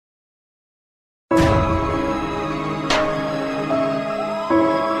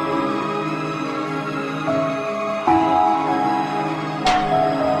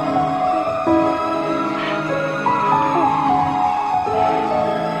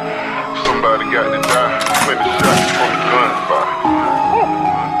Somebody got to die. Plenty shots from the gunfire.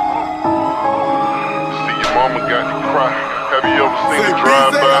 See your mama got to cry. Have you ever seen a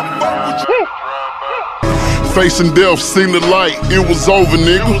drive-by? Facing death, seen the light, it was over,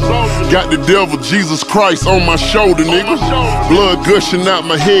 nigga. Got the devil, Jesus Christ, on my shoulder, nigga. Blood gushing out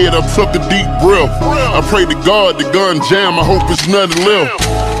my head, I took a deep breath. I pray to God the gun jam, I hope it's nothing left.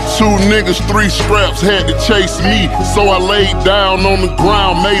 2 niggas, 3 scraps had to chase me, so I laid down on the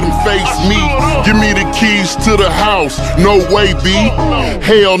ground, made them face me. Give me the keys to the house, no way, B.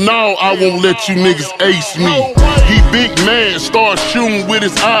 Hell no, I won't let you niggas ace me. He big man, start shooting with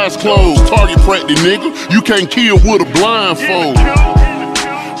his eyes closed. Target practice, nigga, you can't kill with a blindfold.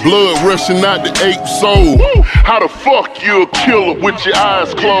 Blood rushing out the ape soul. How the fuck you a killer with your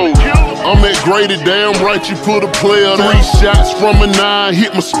eyes closed? I'm at Great Ape, damn right you put a player there. 3 shots from a 9,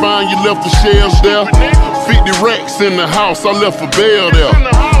 hit my spine, you left the shells there. 50 racks in the house, I left a bail there.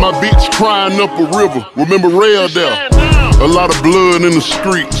 My bitch crying up a river, remember rail there. A lot of blood in the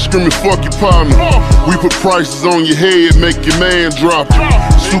street, screaming fuck your partner. We put prices on your head, make your man drop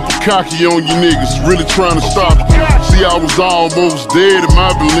it. Super cocky on you niggas, really trying to stop it. See, I was almost dead in my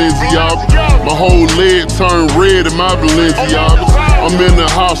balenciaga. My whole leg turned red in my balenciaga. I'm in the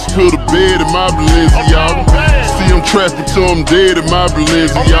hospital bed in my balenciaga. See, I'm trapping till I'm dead in my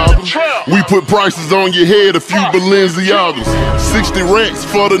balenciaga. We put prices on your head, a few balenciagas. 60 racks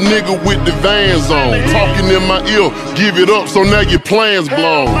for the nigga with the Vans on. Talking in my ear, give it up so now your plan's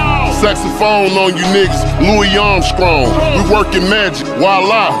blown. Saxophone on you niggas, Louis Armstrong. We working magic,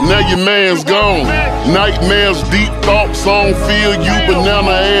 voila, now your man's gone. Nightmares, deep thoughts, I don't feel you.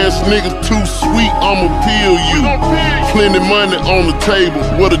 Banana ass nigga too sweet, I'ma peel you. Plenty money on the table,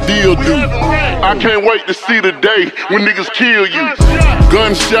 what a deal do? I can't wait to see the day when niggas kill you.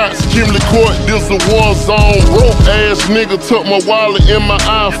 Gunshots, Kimberly Court, this a war zone. Broke ass nigga took my wallet and my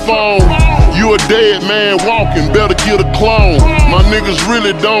iPhone. You a dead man walking, better get a clone. My niggas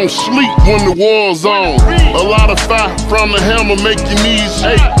really don't sleep when the war's on. A lot of fire from the hammer make your knees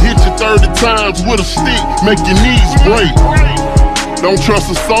ache. Hit you 30 times with a stick, make your knees break. Don't trust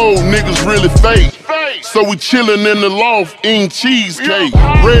a soul, niggas really fake. So we chillin' in the loft, eating cheesecake.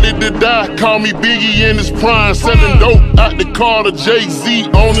 Ready to die, call me Biggie in his prime. Selling dope out the car to Jay-Z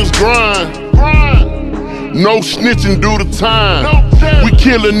on his grind. No snitching, do the time. We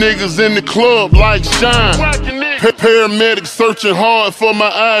killin' niggas in the club like Shine. Paramedics searching hard for my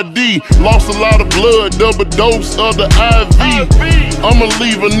ID. Lost a lot of blood, double dose of the IV. I'ma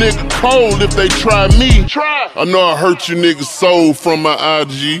leave a nigga cold if they try me. I know I hurt you niggas' soul from my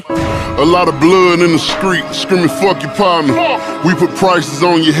IG. A lot of blood in the street, screaming fuck your partner. We put prices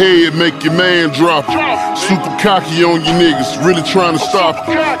on your head, make your man drop it. Super cocky on you niggas, really trying to stop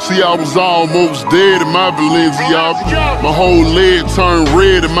it. See, I was almost dead in my balenciaga. My whole leg turned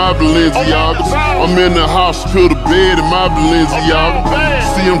red in my balenciaga. I'm in the hospital bed in my balenciaga.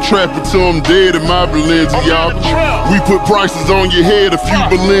 See, I'm trapping till I'm dead in my balenciaga. We put prices on your head, a few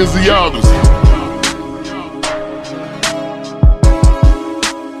balenciagas.